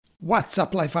What's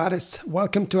up, Life Artists?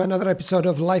 Welcome to another episode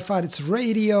of Life Artists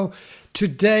Radio.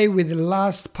 Today with the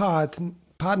last part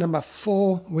number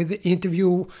 4, with the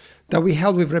interview that we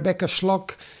held with Rebecca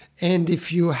Schlock. And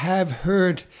if you have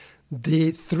heard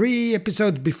the 3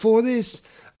 episodes before this,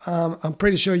 I'm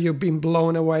pretty sure you've been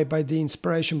blown away by the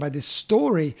inspiration, by the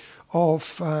story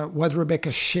of what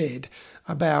Rebecca shared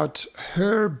about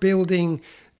her building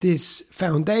this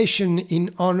foundation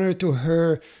in honor to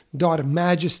her daughter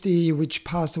Majesty, which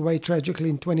passed away tragically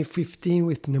in 2015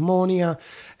 with pneumonia,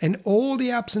 and all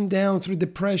the ups and downs through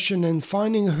depression and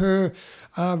finding her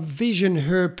vision,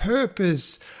 her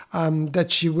purpose,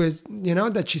 that she was,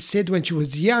 that she said when she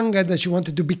was younger that she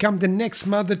wanted to become the next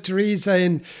Mother Teresa,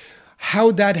 and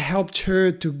how that helped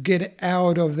her to get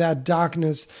out of that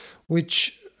darkness,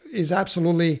 which is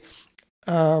absolutely,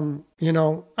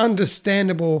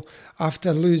 understandable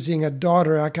after losing a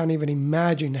daughter. I can't even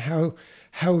imagine how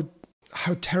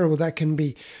terrible that can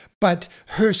be. But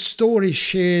her story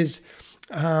shares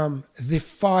the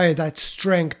fire, that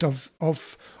strength of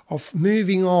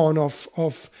moving on,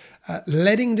 of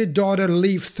letting the daughter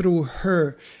live through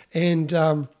her.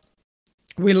 And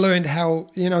we learned how,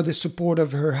 the support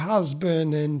of her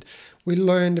husband, and we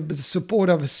learned the support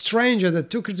of a stranger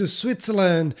that took her to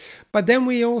Switzerland. But then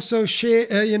we also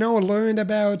learned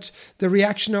about the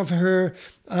reaction of her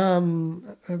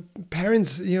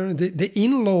parents, the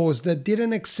in-laws that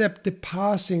didn't accept the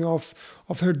passing of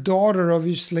her daughter.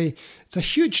 Obviously, it's a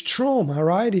huge trauma,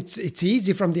 right? It's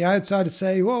easy from the outside to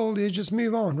say, well, you just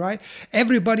move on, right?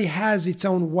 Everybody has its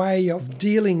own way of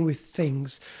dealing with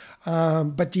things.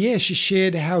 But yeah, she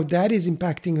shared how that is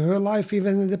impacting her life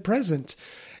even in the present,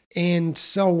 and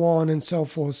so on and so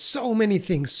forth. So many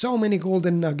things, so many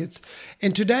golden nuggets.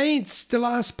 And today it's the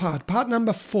last part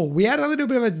number 4. We had a little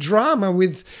bit of a drama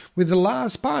with the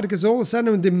last part, because all of a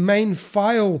sudden the main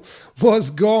file was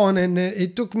gone, and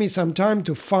it took me some time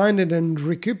to find it and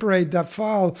recuperate that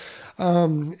file.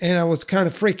 And I was kind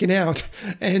of freaking out.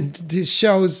 And this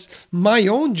shows my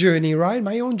own journey, right?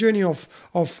 My own journey of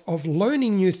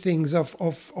learning new things,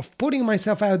 of putting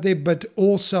myself out there, but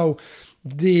also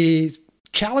the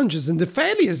challenges and the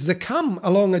failures that come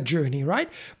along a journey, right?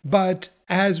 But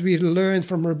as we learned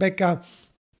from Rebecca,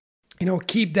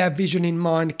 keep that vision in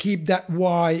mind, keep that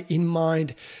why in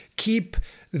mind, keep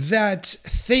that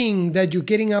thing that you're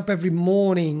getting up every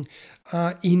morning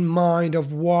in mind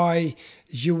of why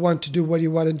you want to do what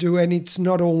you want to do. And it's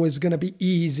not always going to be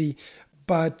easy,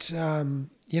 but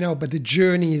but the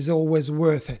journey is always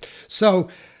worth it. So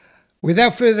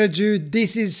without further ado,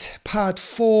 this is part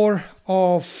 4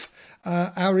 of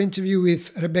our interview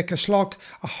with Rebecca Schlock.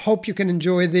 I hope you can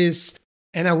enjoy this,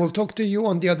 and I will talk to you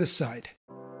on the other side.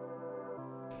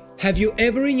 Have you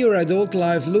ever in your adult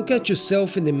life looked at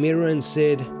yourself in the mirror and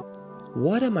said,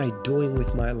 what am I doing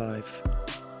with my life?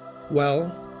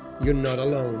 Well, you're not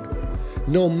alone.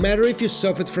 No matter if you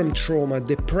suffered from trauma,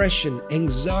 depression,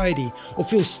 anxiety, or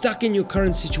feel stuck in your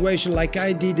current situation like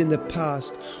I did in the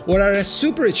past, or are a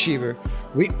superachiever,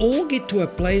 we all get to a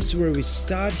place where we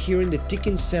start hearing the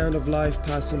ticking sound of life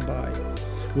passing by,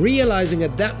 realizing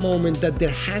at that moment that there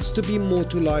has to be more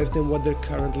to life than what there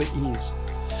currently is.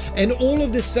 And all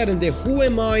of a sudden, the who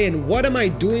am I and what am I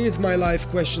doing with my life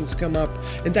questions come up,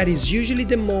 and that is usually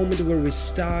the moment where we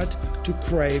start to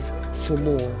crave for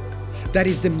more. That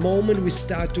is the moment we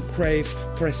start to crave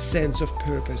for a sense of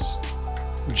purpose.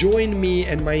 Join me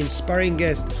and my inspiring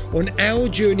guest on our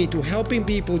journey to helping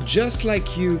people just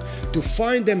like you to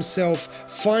find themselves,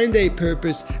 find their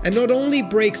purpose, and not only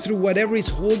break through whatever is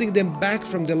holding them back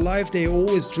from the life they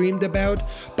always dreamed about,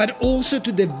 but also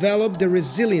to develop the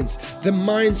resilience, the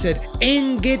mindset,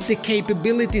 and get the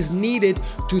capabilities needed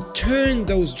to turn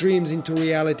those dreams into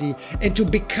reality and to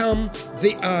become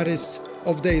the artists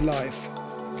of their life.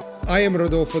 I am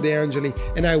Rodolfo De Angeli,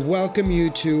 and I welcome you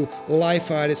to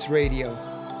Life Artists Radio.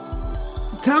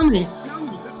 Tell me,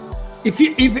 if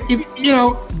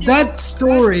that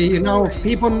story, of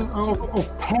people,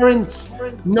 of parents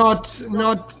not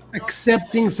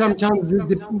accepting sometimes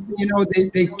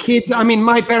the kids. I mean,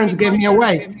 my parents gave me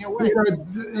away.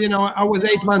 I was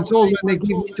 8 months old when they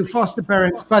gave me to foster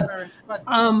parents, but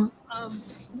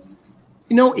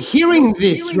hearing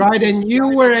this, right, and you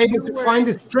were able to find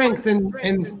the strength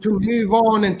and to move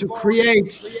on and to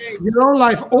create your own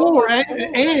life,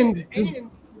 and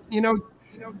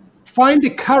find the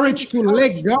courage to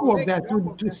let go of that,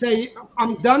 to say,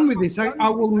 I'm done with this, I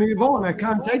will move on, I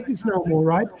can't take this no more,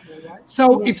 right?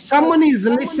 So if someone is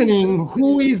listening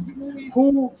who is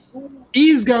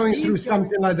going through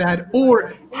something like that,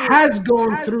 or has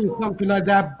gone through something like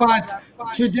that, but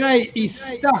today is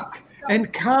stuck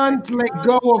and can't let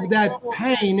go of that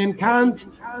pain and can't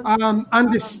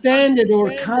understand it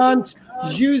or can't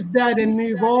use that and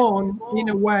move on in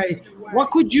a way,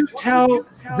 what could you tell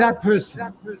that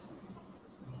person?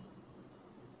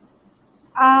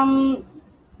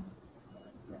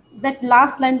 That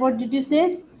last line, what did you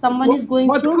say? Someone is going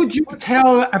what through? What could you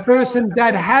tell a person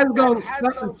that has gone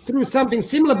through something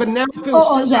similar but now feels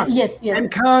stuck yes.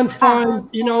 and can't find,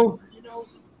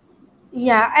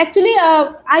 Yeah, actually,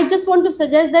 I just want to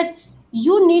suggest that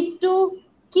you need to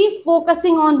keep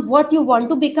focusing on what you want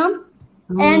to become.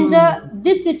 And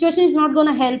this situation is not going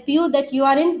to help you that you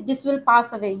are in. This will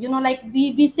pass away. Like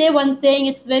we say one saying,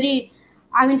 it's very,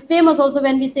 famous also,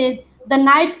 when we say the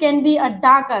night can be a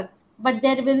darker, but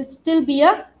there will still be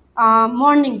a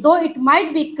morning. Though it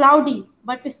might be cloudy,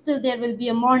 but still there will be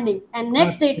a morning. And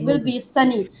next day it will be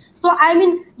sunny. So,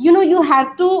 you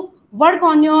have to work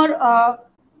on your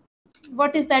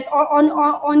what is that,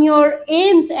 on your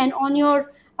aims and on your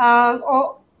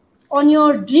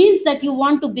dreams that you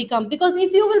want to become. Because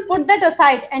if you will put that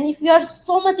aside, and if you are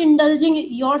so much indulging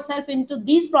yourself into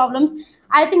these problems,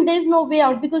 I think there is no way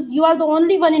out, because you are the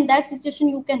only one in that situation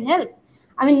you can help.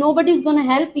 Nobody is going to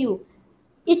help you.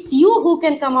 It's you who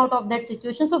can come out of that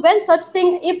situation. So when such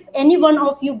thing, if any one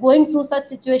of you going through such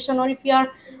situation, or if you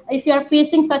are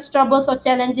facing such troubles or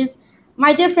challenges,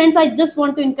 my dear friends, I just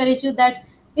want to encourage you that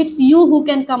it's you who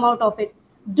can come out of it.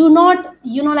 Do not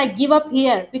give up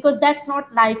here, because that's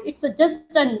not life. It's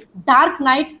just a dark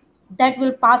night that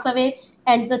will pass away,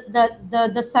 and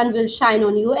the sun will shine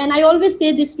on you. And I always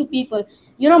say this to people,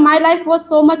 my life was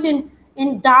so much in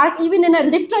dark, even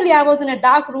literally I was in a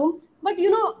dark room, but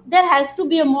there has to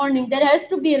be a morning, there has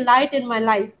to be a light in my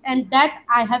life, and that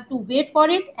I have to wait for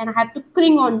it, and I have to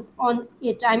cling on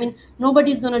it.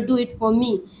 Nobody's going to do it for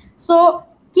me. So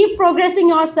keep progressing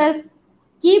yourself,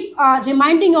 keep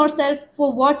reminding yourself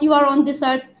for what you are on this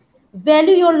earth.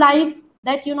 Value your life,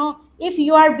 that if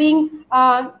you are being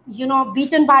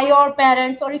beaten by your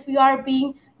parents, or if you are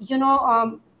being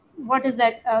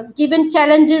given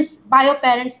challenges by your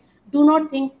parents, do not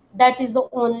think that is the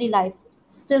only life.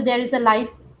 Still there is a life,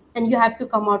 and you have to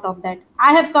come out of that.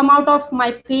 I have come out of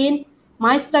my pain,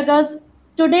 my struggles.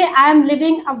 Today I am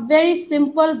living a very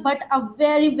simple but a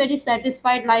very, very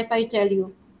satisfied life, I tell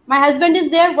you. My husband is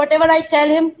there. Whatever I tell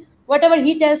him, whatever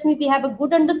he tells me, we have a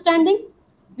good understanding.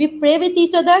 We pray with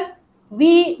each other.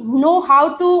 We know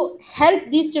how to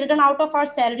help these children out of our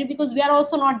salary, because we are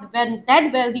also not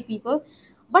that wealthy people.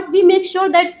 But we make sure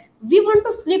that we want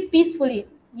to sleep peacefully.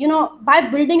 By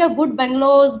building a good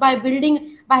bungalows, by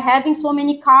having so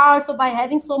many cars, or by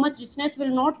having so much richness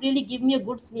will not really give me a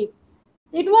good sleep.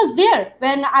 It was there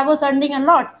when I was earning a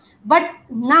lot. But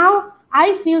now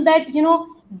I feel that,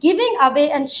 giving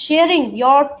away and sharing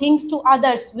your things to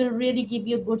others will really give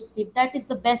you good sleep. That is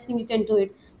the best thing you can do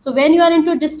it. So when you are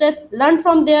into distress, learn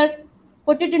from there,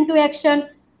 put it into action,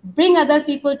 bring other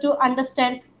people to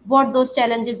understand what those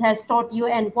challenges has taught you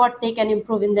and what they can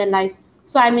improve in their lives.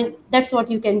 So that's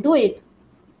what you can do it.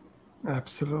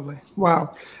 Absolutely.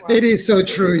 Wow. It is so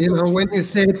true. When you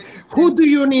said, who do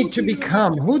you need to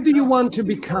become? Who do you want to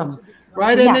become?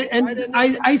 Right. Yeah. And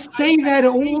I say that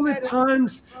all the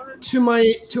times to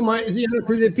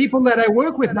the people that I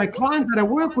work with, my clients that I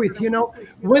work with,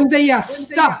 when they are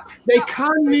stuck, they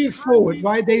can't move forward,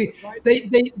 right? They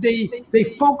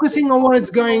focusing on what is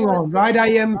going on, right? I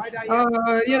am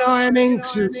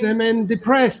anxious, I'm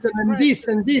depressed, and I'm this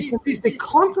and this and this. They're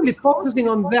constantly focusing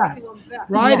on that,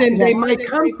 right? Yeah, and they might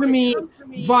come to me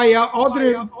via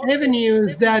other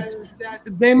avenues that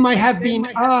they might have been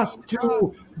asked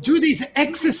to do these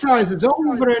exercises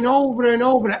over and over and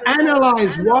over,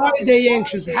 analyze why they're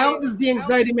anxious, how does the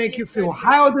anxiety make you feel,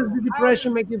 how does the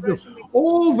depression make you feel,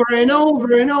 over and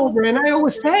over and over. And I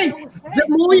always say, the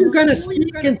more you're going to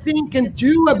speak and think and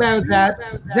do about that,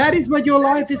 that is what your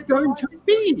life is going to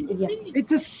be.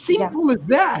 It's as simple as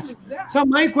that. So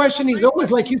my question is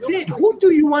always, like you said, who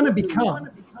do you want to become?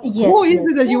 Who is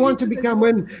it that you want to become?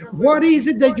 And what is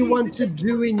it that you want to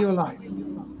do in your life,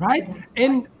 right?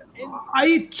 And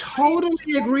I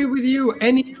totally agree with you,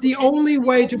 and it's the only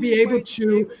way to be able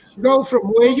to go from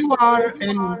where you are,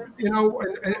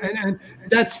 and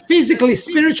that's physically,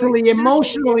 spiritually,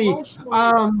 emotionally,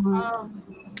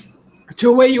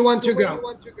 to where you want to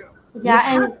go.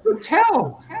 Yeah, you have to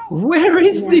tell where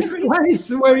is this place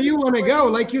where you want to go,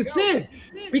 like you said,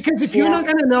 because if you're not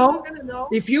going to know,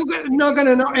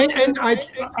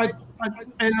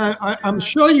 and I'm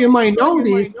sure you might know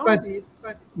this, but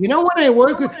when I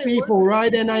work with people,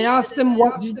 right, and I ask them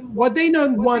what they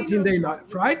don't want in their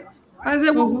life, right? I say,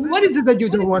 well, what is it that you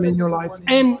don't want in your life?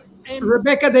 And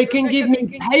Rebecca, they can give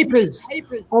me papers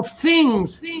of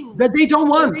things that they don't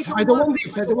want. I don't want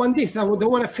this. I don't want this. I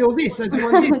don't want to feel this. I don't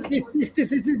want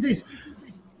this.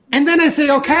 And then I say,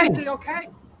 okay.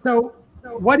 So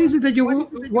what is it that you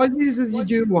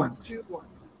do want?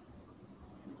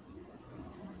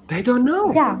 They don't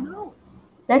know. Yeah,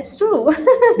 that's true.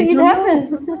 It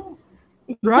happens.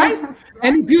 Right?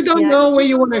 And if you don't know where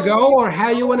you want to go or how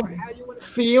you want to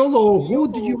feel or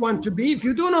who do you want to be, if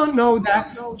you do not know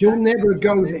that, you'll never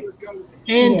go there.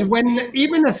 And when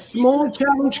even a small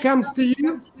challenge comes to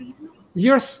you,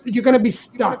 you're going to be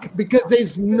stuck because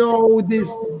there's no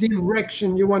this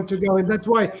direction you want to go. And that's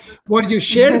why what you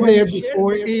shared there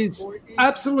before is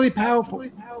absolutely powerful.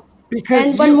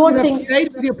 Because you could have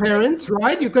stayed with your parents,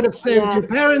 right? You could have stayed with your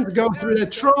parents, go through the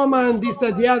trauma and this,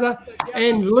 that, the other,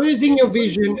 and losing your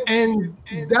vision. And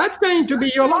that's going to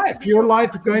be your life. Your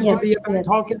life is going to be about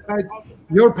talking about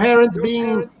your parents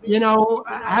being,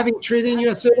 having treated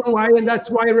you a certain way. And that's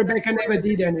why Rebecca never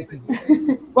did anything.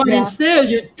 But instead,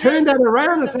 you turn that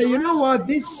around and say, you know what?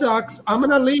 This sucks. I'm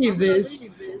going to leave this.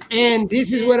 And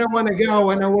this is where I want to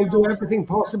go. And I will do everything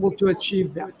possible to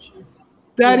achieve that.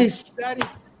 That is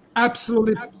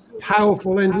absolutely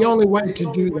powerful and the only way to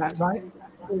do that, right?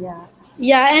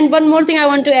 And one more thing I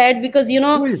want to add, because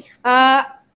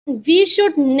we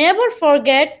should never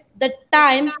forget the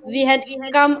time we had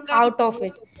come out of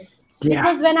it.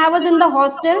 Because when I was in the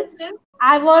hostel,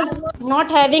 I was not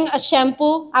having a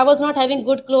shampoo, I was not having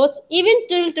good clothes. Even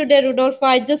till today, Rudolph,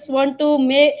 I just want to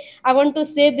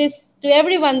say this to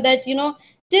everyone that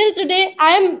till today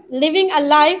I am living a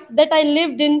life that I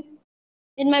lived in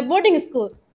my boarding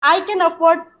school. I can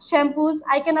afford shampoos,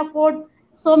 I can afford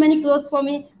so many clothes for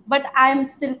me, but I am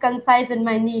still concise in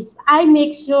my needs. I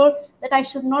make sure that I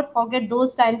should not forget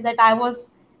those times that I was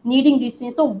needing these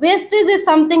things. So wastage is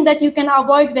something that you can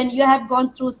avoid when you have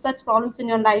gone through such problems in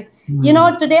your life.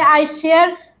 Today I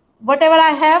share whatever I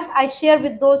have, I share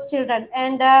with those children.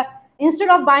 And instead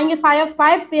of buying, if I have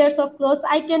 5 pairs of clothes,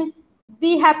 I can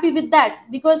be happy with that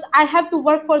because I have to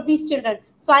work for these children.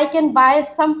 So I can buy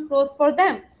some clothes for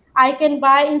them. I can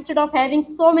buy, instead of having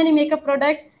so many makeup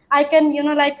products, I can,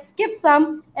 skip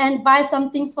some and buy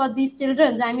some things for these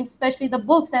children. I mean, especially the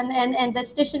books and the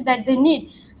station that they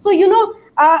need. So, the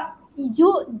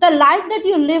life that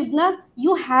you lived,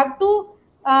 you have to,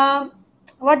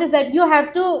 you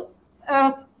have to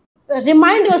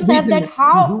remind yourself that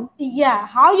how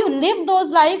you live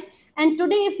those life. And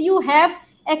today, if you have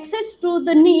access to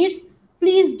the needs,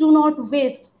 please do not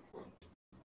waste.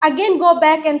 Again, go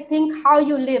back and think how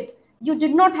you lived. You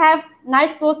did not have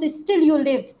nice clothes, still you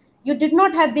lived. You did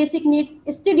not have basic needs,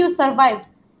 still you survived.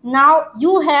 Now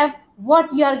you have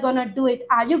what you are going to do it.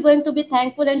 Are you going to be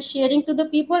thankful and sharing to the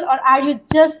people, or are you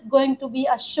just going to be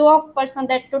a show-off person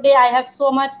that today I have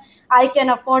so much, I can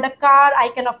afford a car, I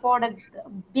can afford a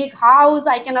big house,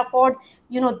 I can afford,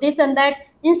 this and that.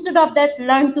 Instead of that,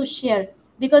 learn to share.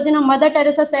 Because, Mother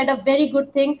Teresa said a very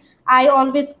good thing. I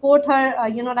always quote her,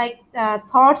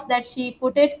 thoughts that she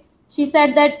put it. She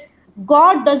said that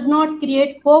God does not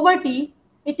create poverty.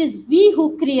 It is we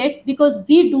who create because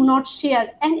we do not share.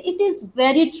 And it is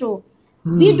very true.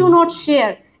 We do not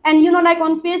share. And,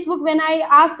 on Facebook, when I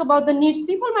ask about the needs,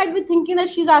 people might be thinking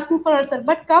that she's asking for herself.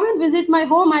 But come and visit my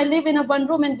home. I live in a one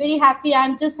room and very happy.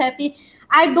 I'm just happy.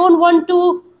 I don't want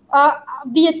to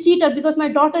be a cheater because my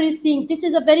daughter is seeing. This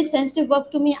is a very sensitive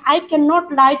work to me. I cannot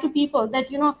lie to people that,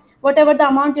 whatever the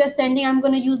amount you're sending, I'm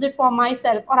going to use it for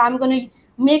myself, or I'm going to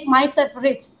make myself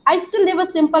rich. I still live a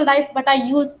simple life, but I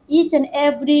use each and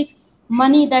every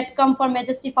money that come for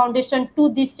Majesty Foundation to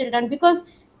these children, because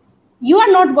you are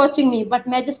not watching me, but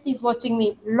Majesty is watching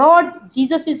me. Lord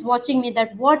Jesus is watching me,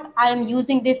 that what I am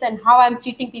using this and how I'm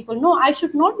cheating people. No, I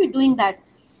should not be doing that.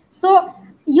 So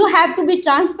you have to be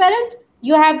transparent.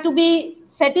 You have to be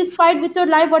satisfied with your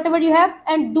life, whatever you have,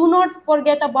 and do not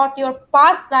forget about your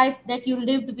past life that you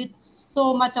lived with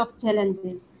so much of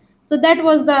challenges. So that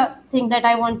was the thing that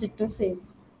I wanted to say.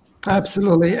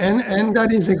 Absolutely. And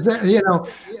that is exactly,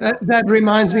 that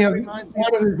reminds me of one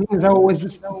of the things I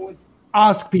always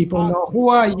ask people, who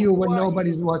are you when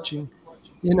nobody's watching?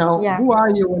 Who are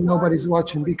you when nobody's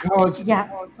watching? Because,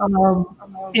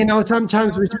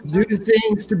 sometimes we just do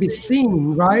things to be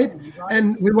seen, right?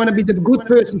 And we want to be the good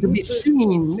person to be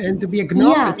seen and to be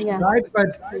acknowledged, right?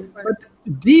 But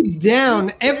deep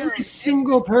down, every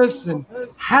single person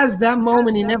has that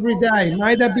moment in every day.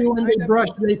 Might that be when they brush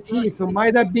their teeth, or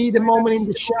might that be the moment in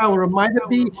the shower, or might that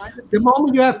be the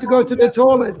moment you have to go to the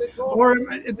toilet, or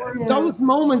those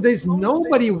moments there's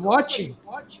nobody watching.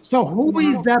 So who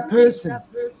is that person?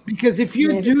 Because if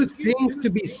you do things to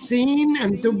be seen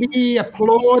and to be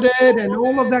applauded and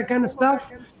all of that kind of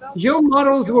stuff, your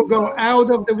morals will go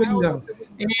out of the window.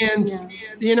 And,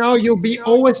 Yeah. you'll be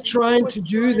always trying to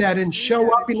do that and show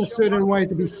up in a certain way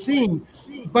to be seen.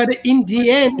 But in the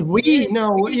end, we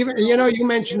know, even, you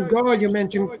mentioned God, you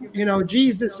mentioned,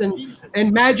 Jesus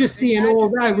and majesty and all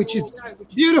that, which is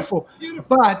beautiful.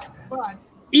 But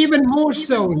even more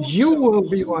so, you will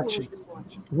be watching.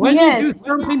 When you do Yes.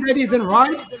 something that isn't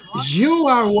right, you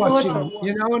are So watching. true.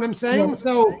 You know what I'm saying? Yes.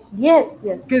 So, Yes.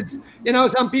 Yes. because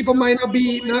some people might not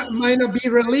be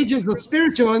religious or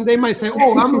spiritual, and they might say,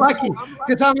 "Oh, I'm lucky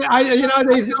because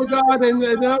there's no God and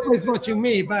nobody's watching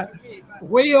me." But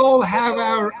we all have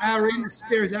our inner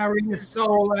spirit, our inner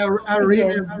soul, our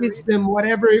Yes. inner wisdom,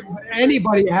 whatever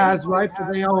anybody has, right, for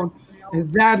their own,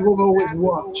 and that will always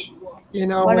watch.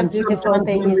 What a And beautiful sometimes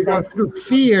thing when you we go said. through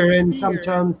fear, and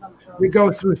sometimes we go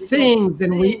through things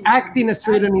and we act in a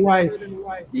certain way.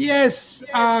 Yes,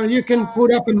 you can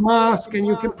put up a mask and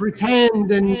you can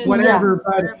pretend and Yeah. whatever,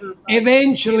 but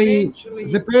eventually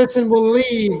the person will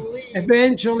leave.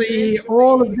 Eventually,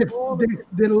 all of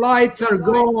the lights are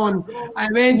gone. Yes.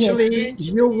 Eventually,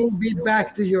 you will be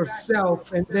back to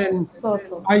yourself. And then, So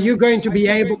true. are you going to be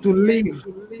able to live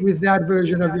with that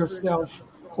version of yourself?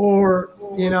 Or,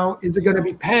 is it going to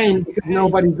be pain because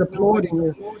nobody's applauding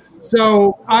you?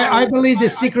 So I believe the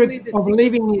secret of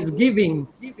living is giving.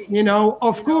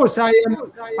 Of course, I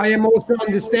am also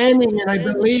understanding, and I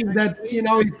believe that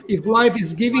if life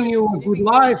is giving you a good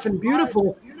life and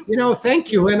beautiful,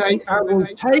 thank you, and I will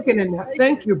take it and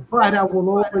thank you. But I will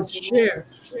always share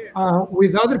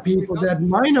with other people that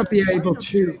might not be able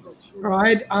to.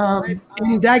 Right,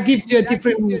 and that gives you a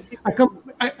different,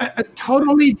 a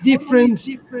totally different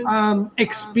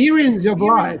experience of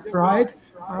life, right?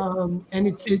 And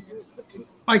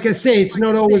like I say, it's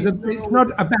not always it's not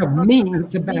about me,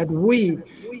 it's about we.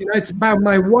 It's about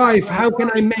my wife. How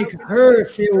can I make her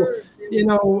feel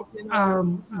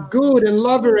good and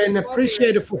love her and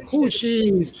appreciate her for who she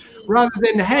is, rather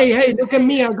than hey, look at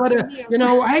me, I got a hey,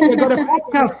 I got a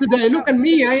podcast today, look at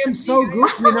me, I am so good,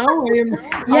 I am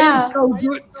Yeah. so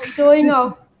good. Showing this,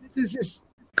 off. this is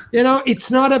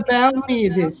it's not about me.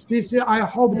 This I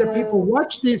hope that people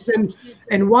watch this,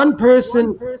 and one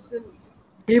person,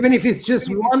 even if it's just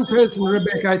one person,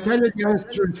 Rebecca, I tell you the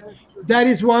honest truth, that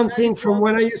is one thing from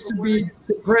when I used to be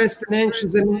depressed and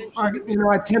anxious, and I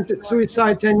attempted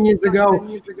suicide 10 years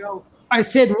ago. I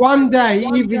said one day,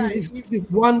 even if it's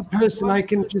one person I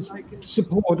can just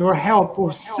support or help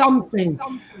or something,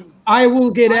 I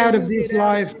will get out of this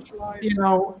life,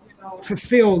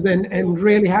 fulfilled and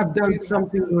really have done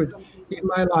something good in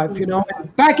my life.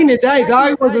 Back in the days,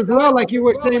 I was as well, like you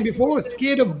were saying before,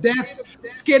 scared of death,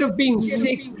 scared of being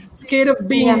sick, scared of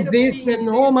being this, and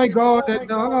oh my God,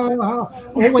 and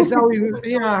always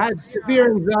I had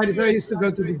severe anxiety. So I used to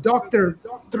go to the doctor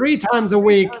 3 times a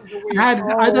week.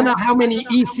 I don't know how many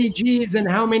ECGs and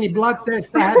how many blood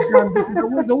tests I had done, because I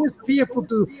was always fearful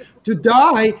to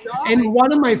die. And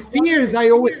one of my fears, I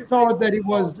always thought that it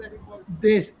was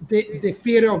the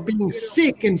fear of being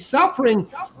sick and suffering,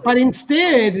 but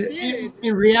instead,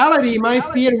 in reality, my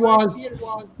fear was,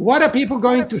 what are people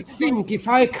going to think if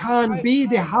I can't be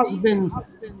the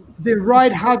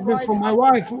right husband for my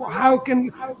wife?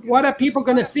 What are people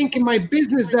going to think in my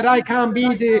business that I can't be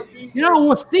I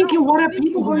was thinking, what are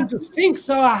people going to think?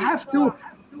 So I have to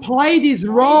play this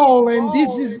role, and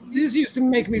this used to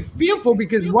make me fearful,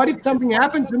 because what if something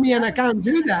happened to me and I can't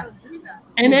do that?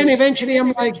 And then eventually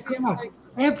I'm like, God,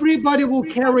 everybody will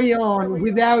carry on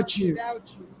without you,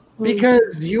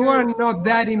 because you are not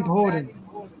that important.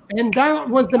 And that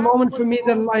was the moment for me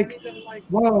that, like,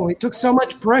 wow, it took so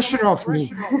much pressure off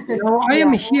me. I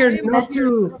am here not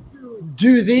to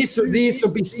do this or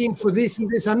be seen for this and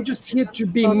this. I'm just here to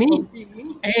be me.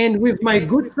 And with my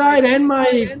good side and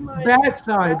my bad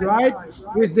side, right?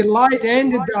 With the light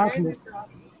and the darkness.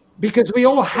 Because we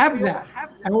all have that.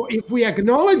 And if we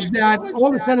acknowledge that, all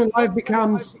of a sudden life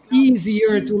becomes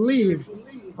easier to live,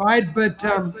 right? But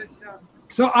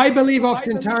so I believe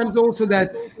oftentimes also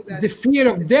that the fear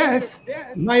of death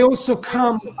might also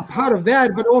come a part of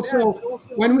that, but also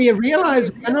when we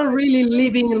realize we're not really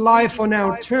living life on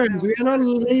our terms, we are not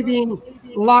living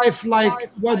life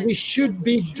like what we should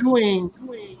be doing.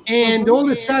 And all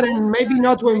of a sudden, maybe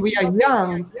not when we are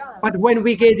young, but when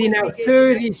we get in our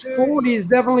 30s, 40s,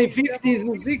 definitely 50s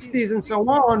and 60s and so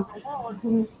on,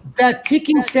 that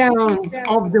ticking sound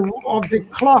of the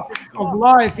clock of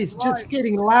life is just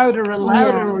getting louder and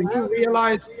louder. Or you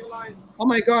realize, oh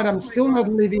my God, I'm still not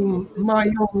living my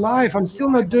own life. I'm still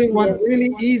not doing what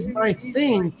really is my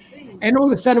thing. And all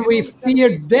of a sudden we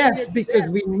fear death, because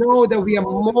we know that we are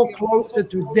more closer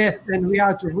to death than we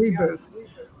are to rebirth.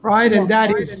 right? And Yes.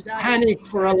 that is panic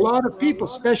for a lot of people,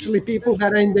 especially people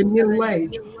that are in the middle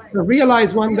age. I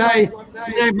realize one day,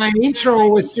 my intro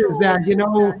always says that,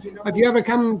 have you ever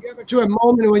come to a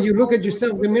moment when you look at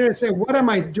yourself in the mirror and say, what am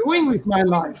I doing with my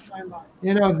life?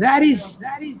 That is,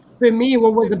 for me,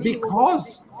 what was a big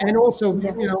cause. And also,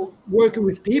 working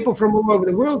with people from all over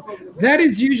the world, that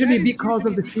is usually because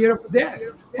of the fear of death.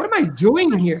 What am I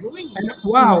doing here? And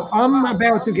wow, I'm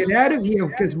about to get out of here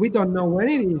because we don't know when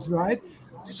it is, right?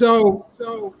 So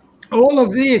all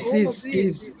of this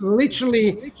is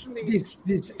literally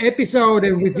this episode,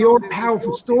 and with your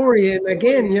powerful story, and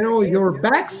again, your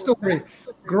backstory,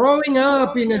 growing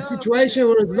up in a situation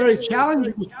where it's very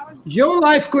challenging. Your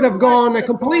life could have gone a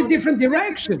complete different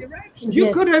direction. You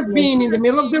Yes. could have Yes. been in the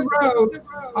middle of the road,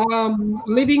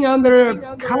 living under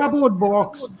a cardboard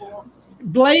box,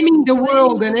 blaming the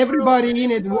world and everybody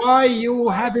in it why you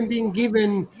haven't been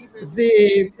given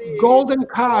the golden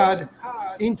card.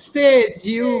 Instead,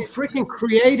 you freaking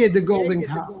created the golden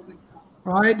card,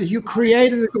 right? You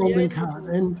created the golden card,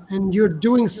 and you're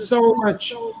doing so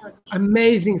much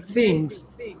amazing things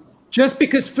just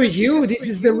because for you this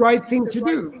is the right thing to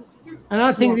do. And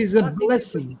I think Yeah. this is a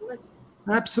blessing,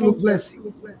 absolute Thank you.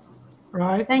 blessing,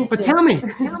 right? Thank But you. tell me,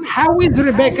 how is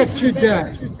Rebecca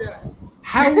today?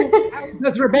 How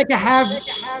does Rebecca have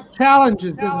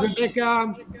challenges? Does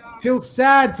Rebecca feel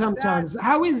sad sometimes?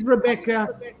 How is Rebecca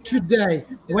today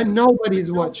when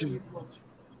nobody's watching?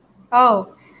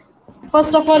 Oh,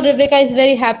 first of all, Rebecca is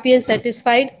very happy and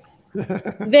satisfied.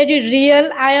 Very real.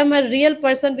 I am a real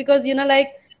person because, like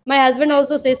my husband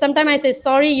also says, sometimes I say,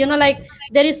 sorry, like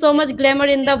there is so much glamour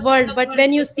in the world, but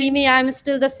when you see me, I'm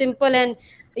still the simple and,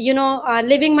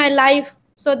 living my life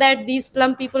so that these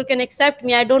slum people can accept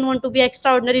me. I don't want to be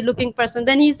extraordinary looking person.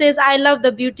 Then he says, I love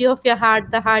the beauty of your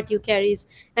heart, the heart you carries.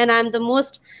 And I'm the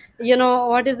most,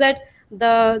 what is that?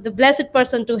 The blessed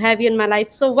person to have you in my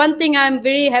life. So one thing I'm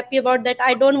very happy about, that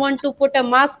I don't want to put a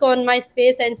mask on my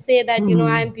face and say that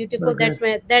I am beautiful. Okay.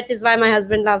 That is why my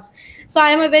husband loves. So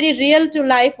I am a very real to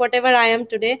life, whatever I am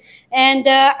today. And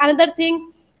another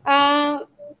thing, I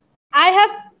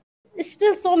have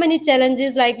still so many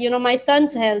challenges, like my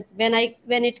son's health. When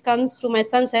it comes to my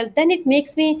son's health, then it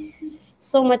makes me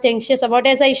so much anxious about,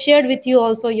 as I shared with you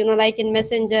also, like in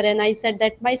messenger, and I said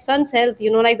that my son's health,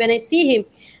 like when I see him,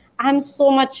 I'm so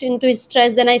much into his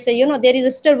stress. Then I say, there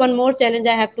is still one more challenge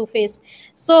I have to face.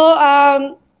 So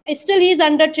still he's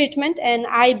under treatment, and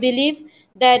I believe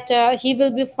that he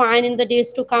will be fine in the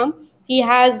days to come. He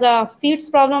has a feet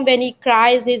problem. When he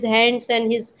cries, his hands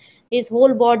and his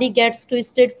whole body gets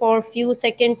twisted for a few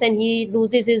seconds, and he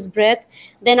loses his breath.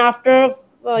 Then after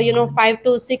 5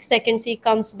 to 6 seconds, he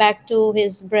comes back to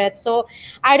his breath. So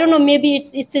I don't know, maybe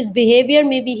it's his behavior.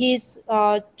 Maybe he's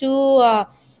too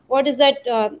what is that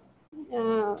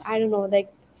I don't know, like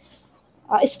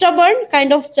stubborn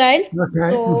kind of child. Okay.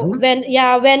 So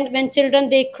when children,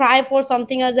 they cry for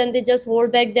something else and they just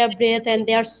hold back their breath, and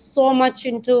they are so much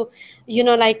into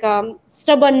like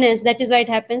stubbornness. That is why it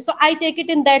happens. So I take it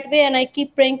in that way, and I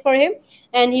keep praying for him.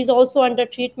 And he's also under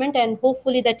treatment, and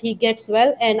hopefully that he gets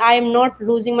well. And I am not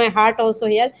losing my heart also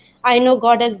here. I know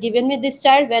God has given me this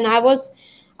child. When I was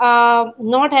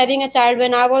not having a child,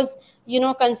 when I was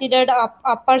considered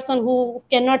a person who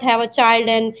cannot have a child,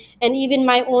 and even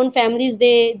my own families,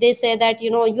 they say that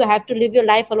you have to live your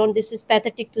life alone. This is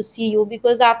pathetic to see you,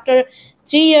 because after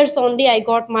 3 years only I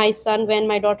got my son when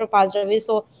my daughter passed away.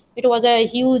 So it was a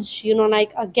huge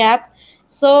like a gap.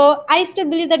 So I still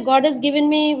believe that God has given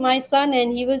me my son,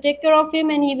 and he will take care of him,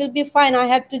 and he will be fine. I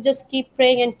have to just keep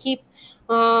praying and keep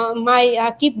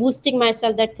boosting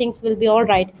myself that things will be all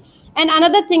right. And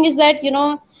another thing is that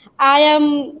I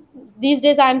am these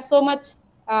days I'm so much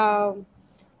uh,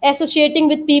 associating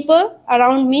with people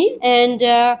around me, and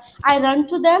I run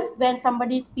to them when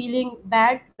somebody is feeling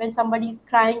bad, when somebody is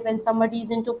crying, when somebody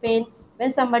is into pain,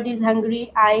 when somebody is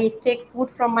hungry. I take food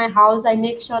from my house. I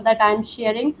make sure that I'm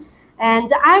sharing,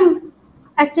 and I'm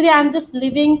just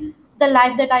living the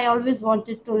life that I always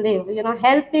wanted to live,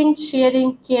 helping,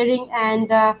 sharing, caring,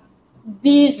 and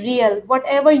be real.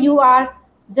 Whatever you are,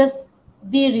 just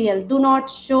be real. Do not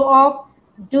show off.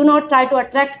 Do not try to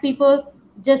attract people.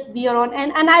 Just be your own.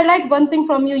 And I like one thing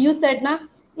from you. You said, na,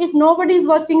 if nobody is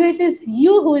watching you, it is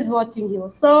you who is watching you.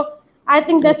 So I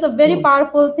think that's a very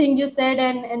powerful thing you said,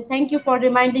 and thank you for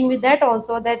reminding me that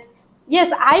also, that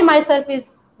yes, I myself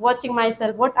is watching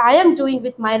myself, what I am doing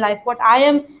with my life, what I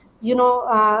am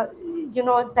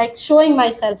like showing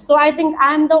myself. So I think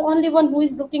I'm the only one who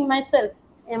is looking myself.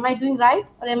 Am I doing right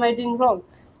or am I doing wrong?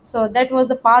 So that was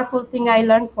the powerful thing I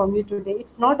learned from you today.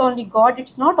 It's not only God,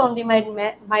 it's not only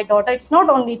my daughter, it's not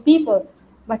only people,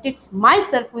 but it's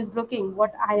myself who is looking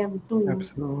what I am doing.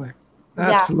 Absolutely.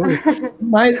 Yeah. Absolutely.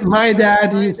 My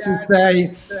dad used to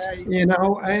say,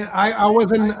 I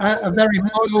wasn't a very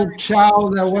model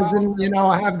child. I wasn't,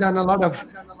 I have done a lot of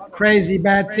crazy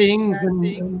bad things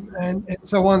and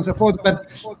so on and so forth. But,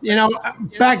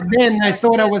 back then I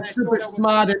thought I was super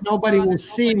smart and nobody will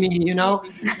see me.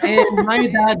 And my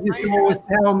dad used to always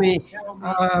tell me,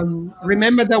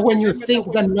 remember that when you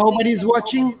think that nobody's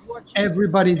watching,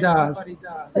 everybody does.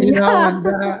 And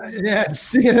Yeah.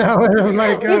 yes, and I'm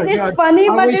like, oh It's God, funny,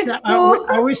 I but wish it's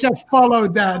I true. wish I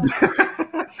followed that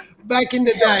back in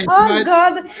the days, Oh right?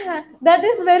 God, that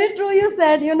is very true. You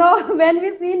said, when we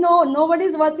see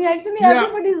nobody's watching, actually Yeah,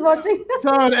 everybody's watching.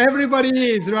 so everybody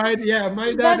is right. Yeah, my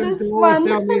dad That used is to always fun.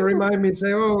 tell me, remind me,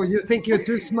 say, "Oh, you think you're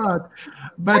too smart,"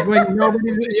 but when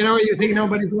nobody, you think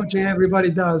nobody's watching,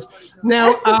 everybody does. Now,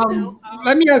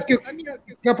 let me ask you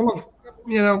a couple of,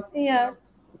 you know, Yeah.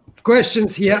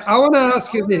 questions here. I want to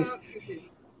ask you this: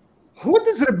 who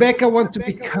does Rebecca want to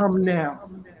become now?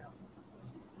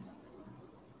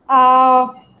 Uh,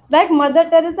 like Mother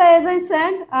Teresa, as I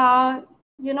said,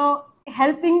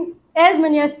 helping as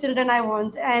many as children I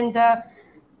want, and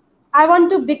I want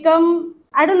to become.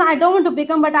 I don't want to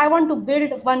become, but I want to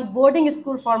build one boarding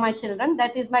school for my children.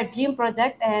 That is my dream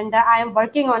project, and I am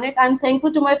working on it. I'm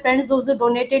thankful to my friends, those who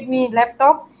donated me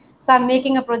laptop. So I'm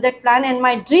making a project plan, and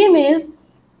my dream is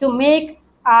to make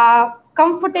a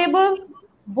comfortable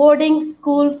boarding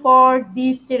school for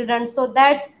these children, so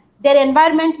that their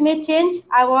environment may change.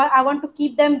 I want to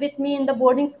keep them with me in the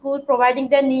boarding school, providing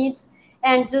their needs,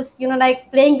 and just like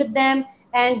playing with them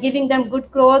and giving them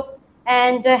good clothes,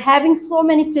 and having so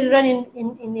many children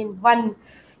in one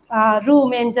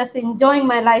room, and just enjoying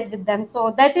my life with them.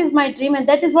 So that is my dream, and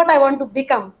that is what I want to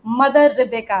become, Mother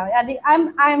Rebecca. And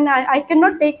I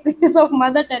cannot take place of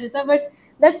Mother Teresa, but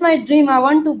that's my dream. I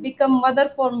want to become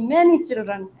mother for many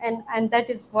children, and that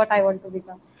is what I want to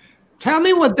become. Tell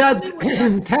me what that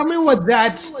tell me what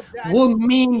that will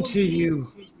mean to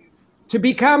you to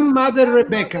become Mother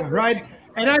Rebecca, right?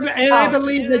 And I Oh.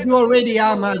 believe that you already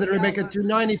are Mother Rebecca to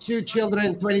 92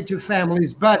 children, 22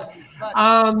 families, but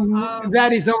that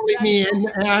is only me,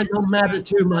 and I don't matter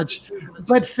too much.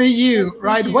 But for you,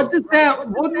 right? What would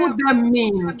that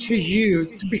mean to you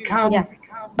to Yeah. become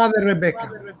Mother Rebecca?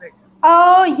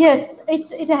 Oh yes,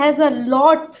 it has a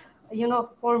lot,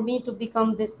 for me to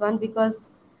become this one, because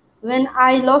when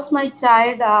I lost my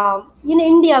child in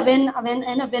India, when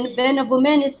a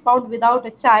woman is found without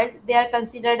a child, they are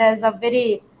considered as a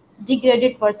very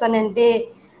degraded person, and they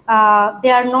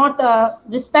are not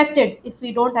respected if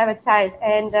we don't have a child.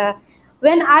 And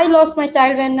when I lost my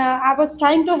child, when I was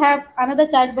trying to have another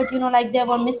child, but like there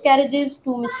were miscarriages,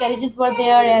 two miscarriages were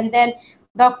there, and then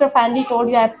doctor finally told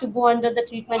you have to go under the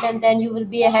treatment, and then you will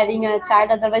be having a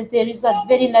child, otherwise there is a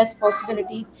very less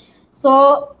possibilities.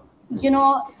 So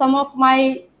some of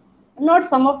my, not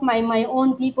some of my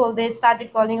own people, they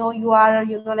started calling, oh, you are,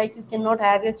 like you cannot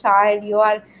have your child, you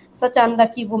are such an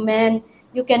unlucky woman,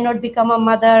 you cannot become a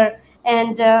mother.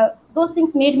 And those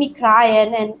things made me cry,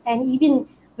 and even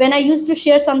when I used to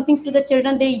share some things to the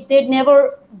children, they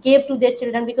never gave to their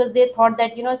children, because they thought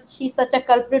that she's such a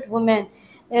culprit woman,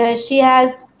 she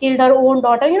has killed her own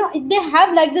daughter. They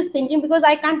have like this thinking, because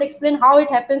I can't explain how it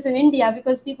happens in India,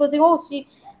 because people say, oh,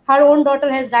 her own daughter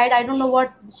has died, I don't know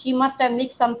what, she must have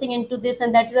mixed something into this,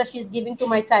 and that is what she's giving to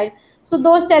my child. So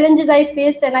those challenges I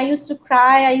faced, and I used to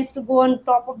cry, I used to go on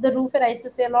top of the roof, and I used to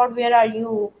say, Lord, where are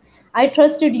you? I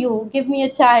trusted you, give me a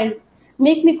child,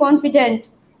 make me confident.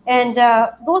 And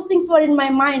those things were in my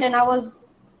mind, and I was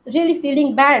really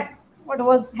feeling bad what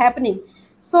was happening.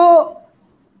 So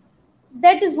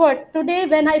that is what today,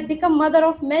 when I become mother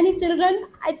of many children,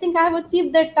 I think I have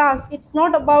achieved that task. It's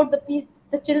not about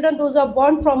the children those are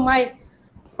born from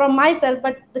myself,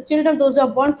 but the children those are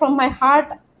born from my heart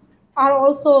are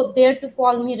also there to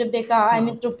call me Rebecca, I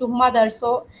mean to mother.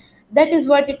 So that is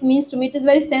what it means to me. It is a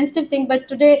very sensitive thing, but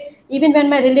today, even when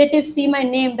my relatives see my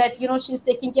name, that she's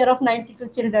taking care of 92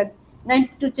 children,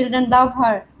 92 children love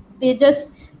her, they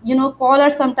just call her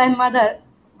sometime mother.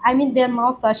 I mean, their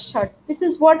mouths are shut. This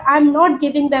is what I'm not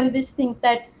giving them, these things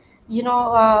that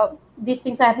these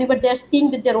things are happening, but they're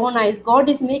seeing with their own eyes. God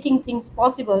is making things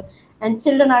possible, and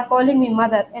children are calling me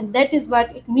mother, and that is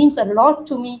what it means a lot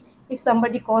to me. If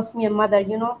somebody calls me a mother,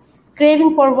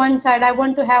 craving for one child, I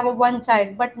want to have a one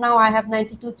child, but now I have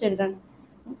 92 children.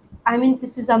 I mean,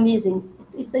 this is amazing.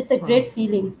 It's a Wow. great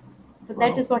feeling. So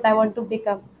that Wow. is what I want to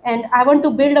become. And I want to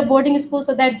build a boarding school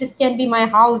so that this can be my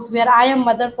house where I am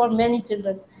mother for many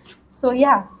children. So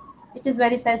yeah, it is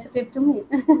very sensitive to me.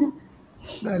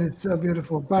 That is so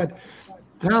beautiful. But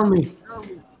tell me,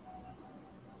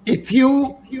 if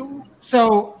you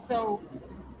so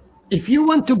if you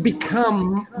want to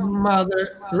become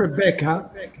Mother Rebecca,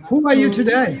 who are you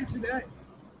today?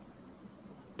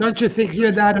 Don't you think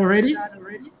you're that already?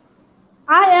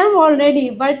 I am already,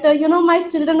 but my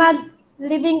children are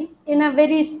living in a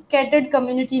very scattered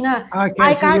community. Na. Okay,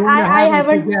 I so you can't. want to I have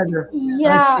it haven't. together. I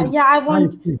Yeah, see. yeah. I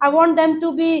see. I want them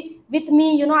to be with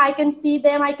me. I can see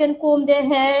them. I can comb their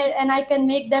hair, and I can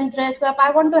make them dress up.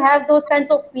 I want to have those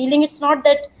kinds of feeling. It's not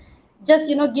that just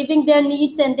giving their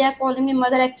needs and they are calling me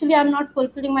mother. Actually, I'm not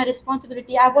fulfilling my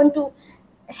responsibility. I want to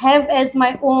have as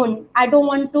my own. I don't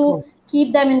want to Yes,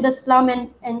 keep them in the slum and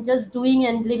just doing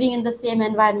and living in the same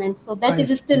environment. So that I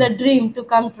is still a see. dream to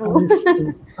come I true.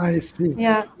 see. I see.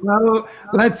 Yeah. Well,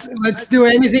 let's do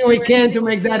anything we can to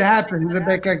make that happen,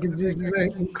 Rebecca, because this is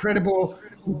an incredible,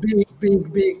 big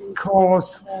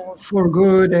cause for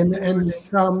good, and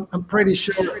I'm pretty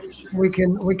sure we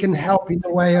can help in a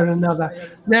way or another.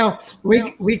 Now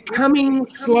we're coming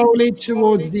slowly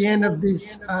towards the end of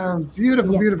this Yeah.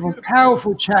 beautiful,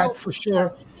 powerful chat for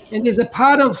sure. And there's a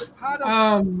part of the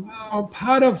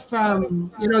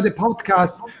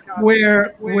podcast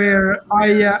where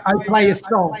I play a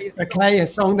song, okay, a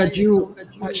song that you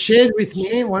shared with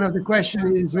me. One of the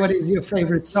questions is, what is your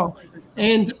favorite song?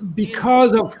 And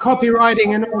because of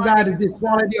copywriting and all that, the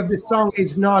quality of the song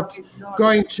is not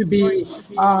going to be,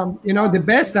 the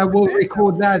best. I will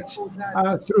record that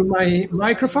through my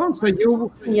microphone. So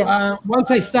Yeah.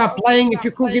 once I start playing, if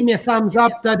you could give me a thumbs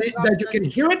up that you can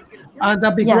hear it,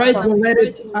 that'd be Yeah, great. sure. We'll let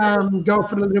it go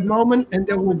for a little moment, and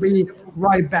then we'll be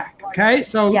right back. Okay,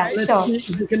 so Yeah, let's sure. see if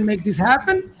we can make this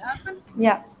happen.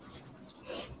 Yeah.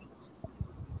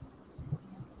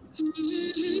 Can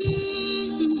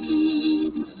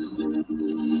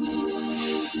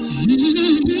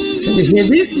you hear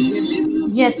this?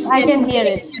 Yes, I can hear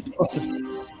it.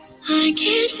 Awesome. I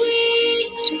can't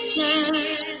wait to fly.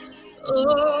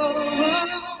 Oh,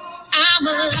 I'm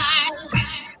alive.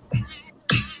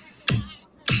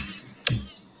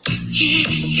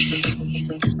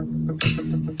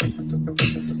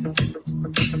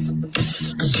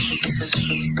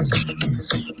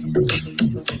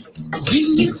 When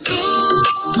you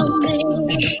call me,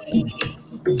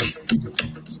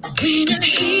 when I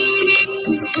hear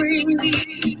you breathe,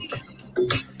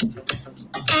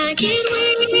 I can't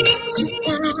wait to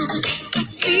fly. I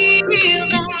feel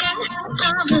that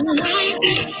I'm alive.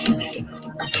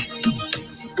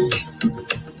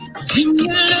 When you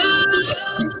look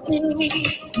at me,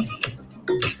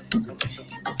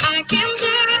 I can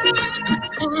touch the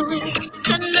sky.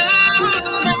 I know that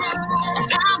I'm alive.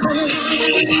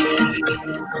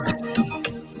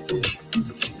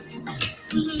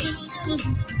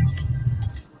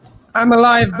 I'm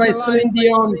Alive by Celine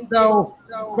Dion. So,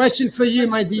 question for you,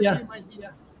 my dear.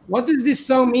 What does this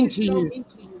song mean to you?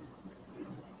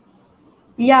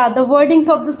 Yeah, the wordings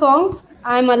of the song,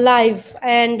 I'm alive.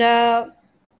 And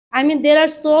I mean, there are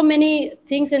so many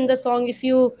things in the song. If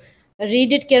you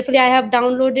read it carefully, I have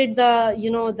downloaded the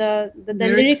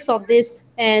lyrics of this,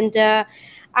 and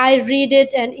I read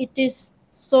it, and it is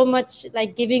so much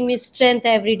like giving me strength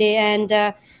every day. And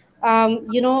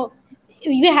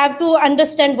you have to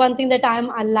understand one thing, that I am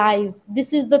alive.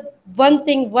 This is the one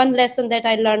lesson that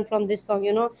I learned from this song.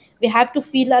 We have to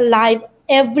feel alive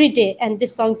every day, and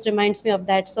this song reminds me of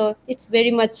that. So it's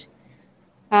very much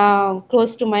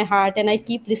close to my heart, and I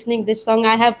keep listening this song.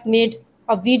 I have made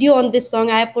a video on this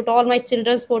song. I have put all my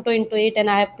children's photo into it, and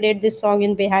I have played this song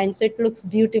in behind, so it looks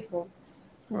beautiful.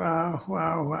 Wow.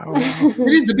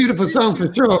 It is a beautiful song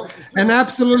for sure. And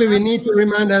absolutely, we need to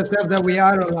remind ourselves that we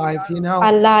are alive,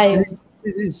 Alive.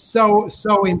 It is so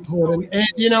important. And,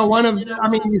 you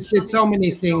said so many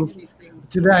things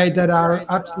today that are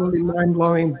absolutely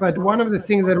mind-blowing. But one of the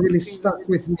things that really stuck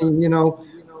with me,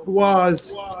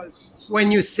 was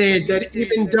when you said that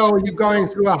even though you're going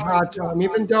through a hard time,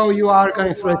 even though you are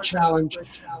going through a challenge,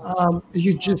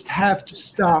 you just have to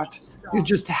start. You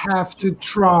just have to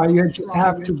try. You just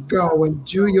have to go and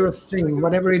do your thing,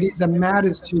 whatever it is that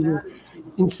matters to you,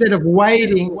 instead of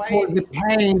waiting for the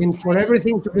pain and for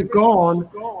everything to be gone,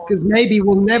 because maybe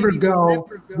we'll never go.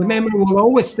 The memory will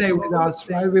always stay with us,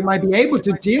 right? We might be able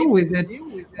to deal with it,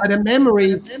 but the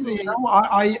memories,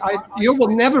 you will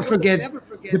never forget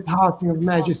the passing of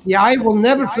Majesty. I will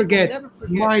never forget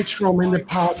my trauma in the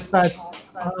past, but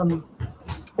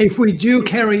if we do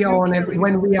carry on and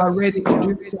when we are ready to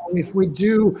do so, if we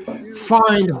do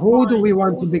find who do we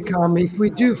want to become, if we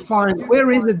do find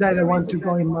where is it that I want to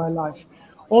go in my life,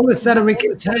 all of a sudden we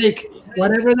can take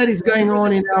whatever that is going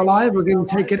on in our life, we're going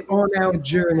to take it on our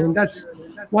journey. And that's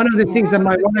one of the things that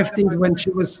my wife did when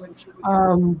she was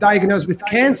diagnosed with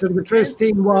cancer, the first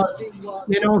thing was,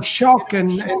 shock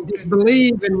and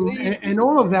disbelief and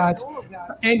all of that.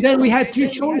 And then we had two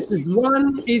choices.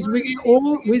 One is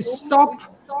we stop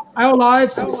our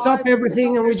lives, we stop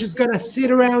everything, and we're just gonna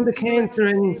sit around the cancer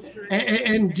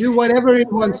and do whatever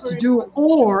it wants to do,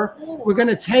 or we're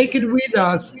gonna take it with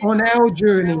us on our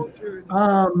journey.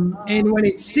 And when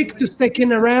it's sick to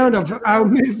sticking around of our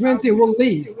movement, it will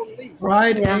leave,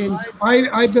 right? Yeah. And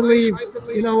I believe,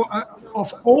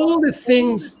 of all the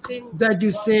things that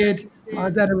you said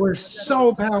that were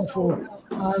so powerful,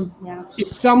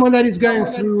 if someone that is going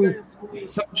through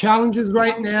some challenges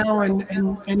right now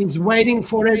and is waiting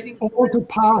for it all to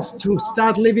pass to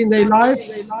start living their life,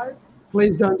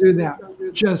 please don't do that.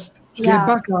 Just get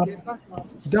back up,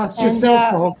 dust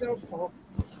yourself off,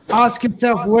 ask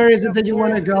yourself, where is it that you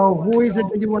want to go? Who is it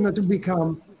that you want to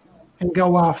become? And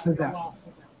go after that.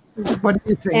 What do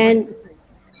you think? And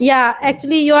yeah,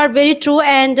 actually, you are very true.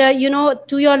 And,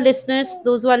 to your listeners,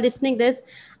 those who are listening this,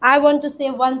 I want to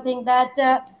say one thing, that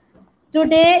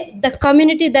today, the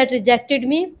community that rejected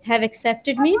me have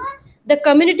accepted me. The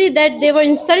community that they were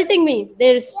insulting me,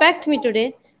 they respect me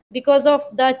today because of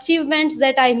the achievements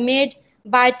that I made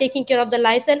by taking care of the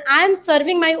lives. And I am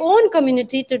serving my own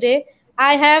community today.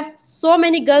 I have so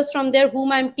many girls from there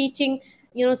whom I'm teaching,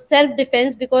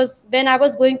 self-defense, because when I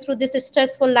was going through this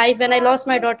stressful life, when I lost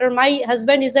my daughter, my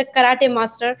husband is a karate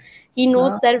master. He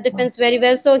knows self-defense very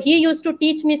well. So he used to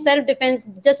teach me self-defense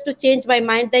just to change my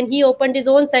mind. Then he opened his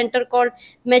own center called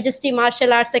Majesty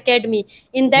Martial Arts Academy.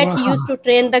 In that, he used to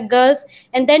train the girls.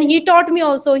 And then he taught me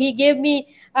also. He gave me,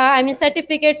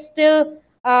 certificates till,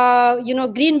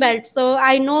 green belt. So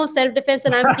I know self-defense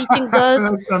and I'm teaching girls.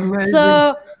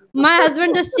 So my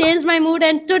husband just changed my mood.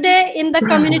 And today in the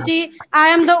community, I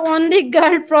am the only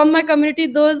girl from my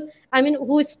community,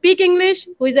 who speak English,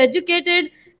 who is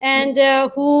educated, and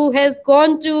who has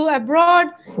gone to abroad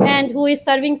and who is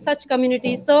serving such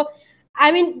communities. So,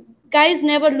 guys,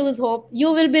 never lose hope.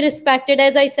 You will be respected.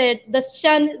 As I said, the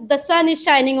sun is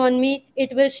shining on me.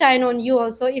 It will shine on you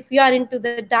also if you are into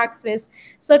the dark place.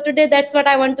 So today, that's what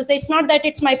I want to say. It's not that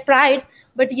it's my pride,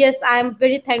 but yes, I am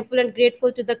very thankful and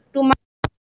grateful to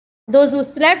those who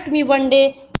slapped me one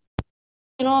day,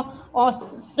 or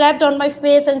slapped on my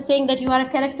face and saying that you are a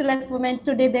characterless woman.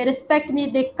 Today they respect me.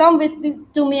 They come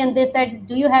to me and they said,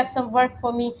 do you have some work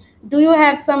for me? Do you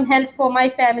have some help for my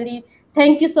family?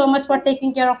 Thank you so much for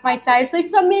taking care of my child. So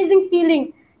it's amazing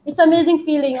feeling. It's amazing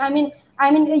feeling.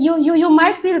 You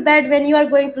might feel bad when you are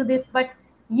going through this, but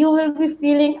you will be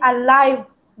feeling alive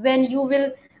when you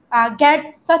will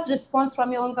get such response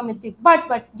from your own community.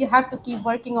 But you have to keep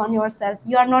working on yourself.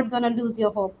 You are not going to lose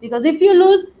your hope, because if you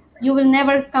lose, you will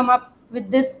never come up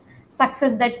with this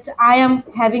success that I am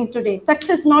having today.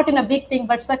 Success not in a big thing,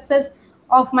 but success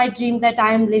of my dream that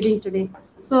I am living today.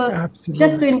 So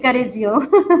just to encourage you.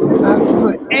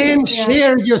 Absolutely. And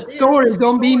share your story.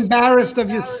 Don't be embarrassed of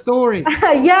your story.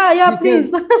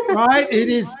 Please. Right? It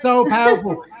is so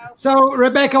powerful. So,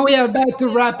 Rebecca, we are about to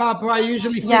wrap up. I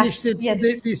usually finish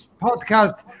this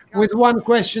podcast with one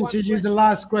question to you, the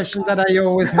last question that I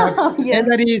always have. And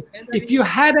that is, if you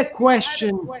had a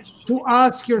question to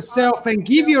ask yourself and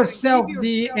give yourself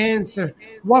the answer,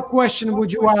 what question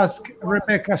would you ask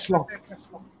Rebecca Schlock?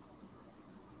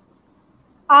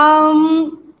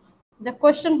 The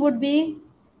question would be,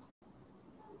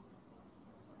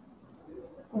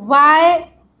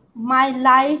 why my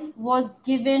life was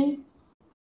given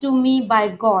to me by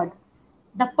God,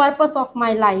 the purpose of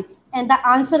my life. And the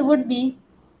answer would be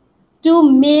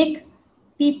to make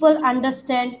people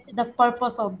understand the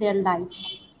purpose of their life.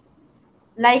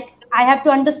 Like, I have to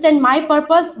understand my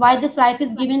purpose, why this life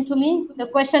is given to me. The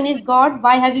question is, God,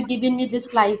 why have you given me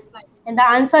this life? And the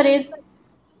answer is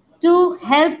to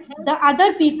help the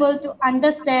other people to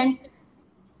understand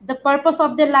the purpose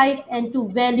of their life and to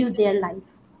value their life.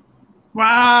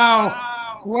 Wow.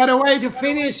 What a way to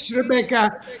finish,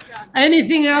 Rebecca.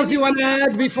 Anything else you want to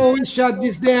add before we shut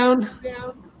this down?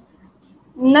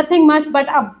 Nothing much, but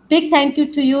a big thank you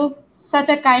to you. Such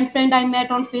a kind friend I met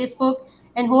on Facebook,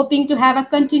 and hoping to have a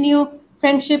continued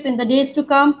friendship in the days to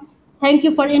come. Thank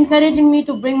you for encouraging me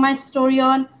to bring my story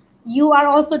on. You are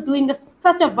also doing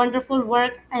such a wonderful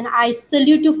work, and I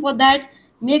salute you for that.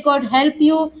 May God help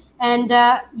you and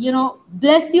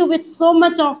bless you with so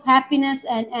much of happiness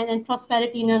and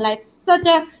prosperity in your life. Such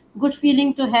a good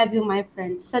feeling to have you, my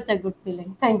friend. Such a good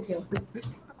feeling. Thank you.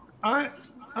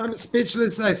 I'm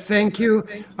speechless. I thank you.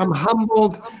 I'm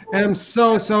humbled, and I'm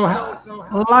so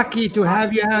lucky to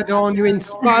have you had on. You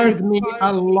inspired me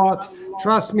a lot.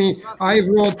 Trust me, I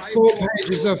wrote 4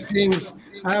 pages of things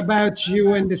about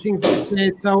you and the things you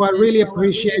said. So I really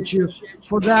appreciate you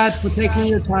for that, for taking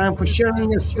your time, for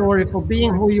sharing your story, for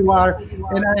being who you are.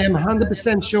 And I am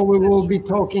 100% sure we will be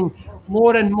talking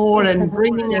more and more and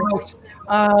bringing out,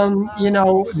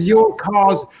 your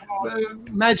cause,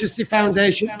 Majesty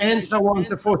Foundation, and so on and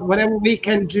so forth. Whatever we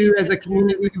can do as a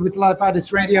community with Life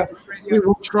Artists Radio, we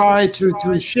will try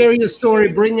to share your story,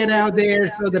 bring it out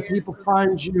there so that people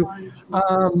find you.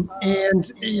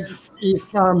 And if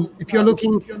you're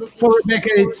looking for Rebecca,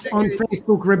 it's on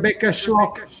Facebook, Rebecca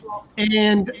Schlock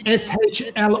and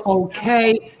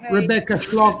SHLOK, Rebecca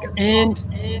Schlock, and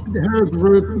her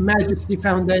group, Majesty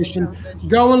Foundation.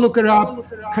 Go and look her up,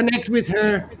 connect with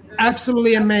her.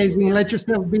 Absolutely amazing. Let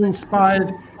yourself be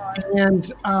inspired,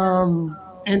 and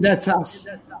that's us,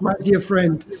 my dear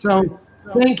friend. So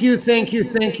thank you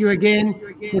again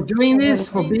for doing this,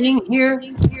 for being here,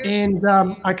 and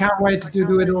I can't wait to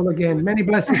do it all again. Many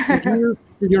blessings to you,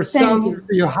 to your son,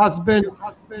 to your husband,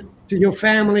 to your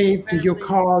family, to your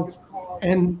cause,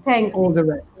 and all the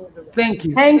rest. Thank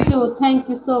you. Thank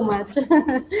you so much.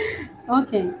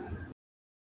 Okay.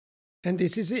 And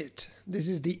this is it. This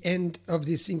is the end of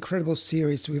this incredible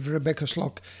series with Rebecca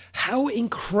Schlock. How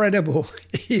incredible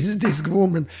is this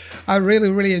woman? I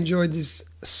really, really enjoyed this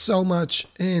so much.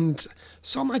 And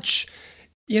so much,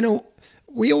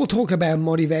 we all talk about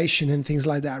motivation and things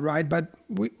like that, right? But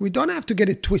we don't have to get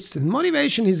it twisted.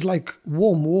 Motivation is like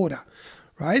warm water,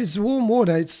 right? It's warm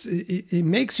water. It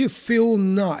makes you feel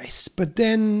nice, but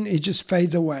then it just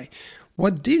fades away.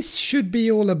 What this should be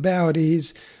all about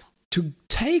is to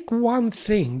take one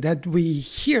thing that we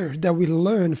hear, that we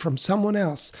learn from someone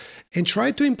else, and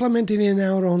try to implement it in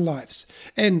our own lives.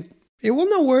 And it will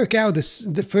not work out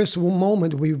the first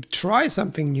moment we try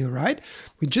something new, right?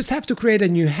 We just have to create a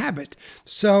new habit.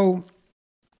 So,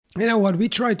 what we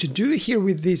try to do here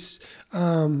with this,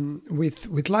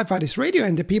 with Life Artists Radio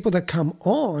and the people that come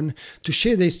on to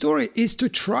share their story, is to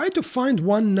try to find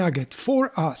one nugget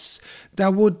for us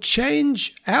that would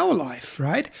change our life,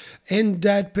 right? And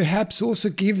that perhaps also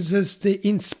gives us the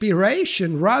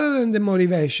inspiration rather than the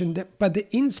motivation, but the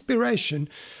inspiration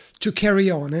to carry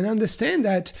on and understand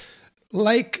that,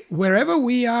 like wherever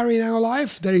we are in our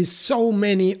life, there is so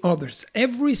many others.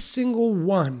 Every single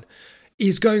one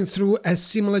is going through a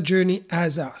similar journey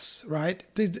as us, right?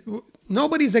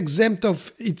 Nobody's exempt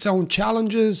of its own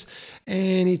challenges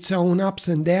and its own ups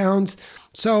and downs.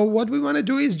 So what we want to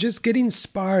do is just get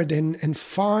inspired and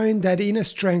find that inner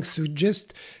strength to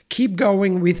just keep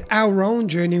going with our own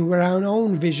journey, with our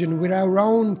own vision, with our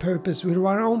own purpose, with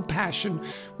our own passion,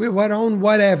 with our own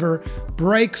whatever,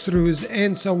 breakthroughs,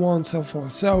 and so on and so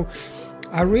forth. So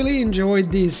I really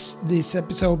enjoyed this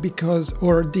episode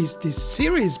this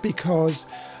series because,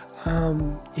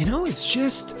 it's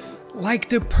just like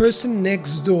the person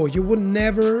next door. You would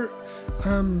never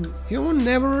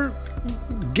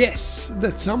guess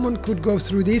that someone could go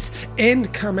through this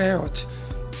and come out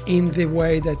in the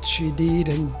way that she did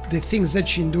and the things that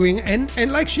she's doing. And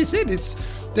like she said,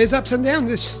 there's ups and downs.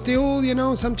 There's still,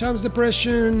 sometimes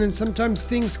depression and sometimes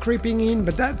things creeping in,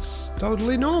 but that's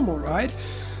totally normal, right?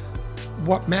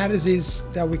 What matters is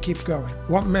that we keep going.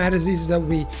 What matters is that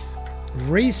we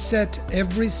reset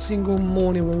every single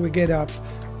morning when we get up,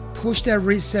 push that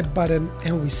reset button,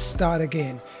 and we start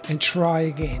again and try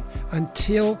again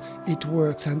until it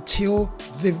works, until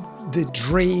the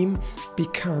dream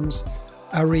becomes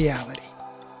a reality.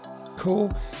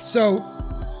 Cool. So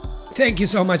thank you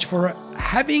so much for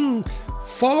having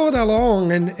followed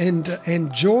along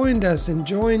and joined us and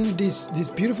joined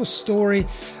this beautiful story.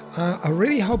 I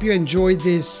really hope you enjoyed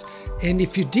this. And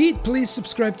if you did, please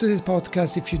subscribe to this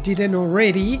podcast if you didn't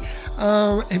already.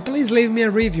 And please leave me a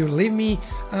review. Leave me,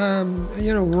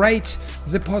 rate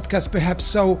the podcast perhaps,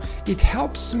 so it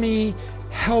helps me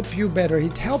help you better.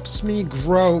 It helps me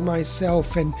grow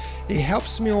myself, and it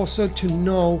helps me also to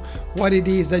know what it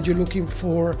is that you're looking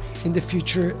for in the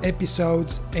future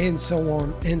episodes, and so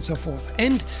on and so forth.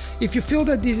 And if you feel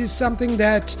that this is something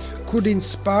that could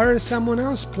inspire someone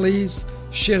else, please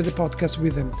share the podcast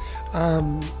with them.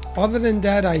 Other than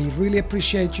that, I really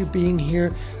appreciate you being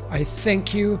here. I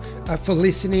thank you for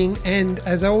listening. And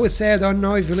as I always say, I don't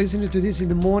know if you're listening to this in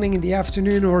the morning, in the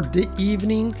afternoon, or the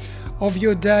evening of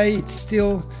your day. It's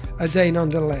still a day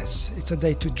nonetheless. It's a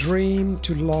day to dream,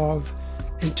 to love,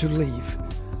 and to live.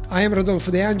 I am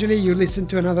Rodolfo De Angeli. You listen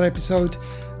to another episode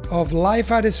of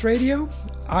Life Artists Radio.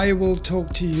 I will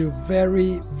talk to you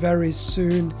very, very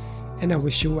soon, and I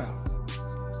wish you well.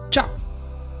 Ciao.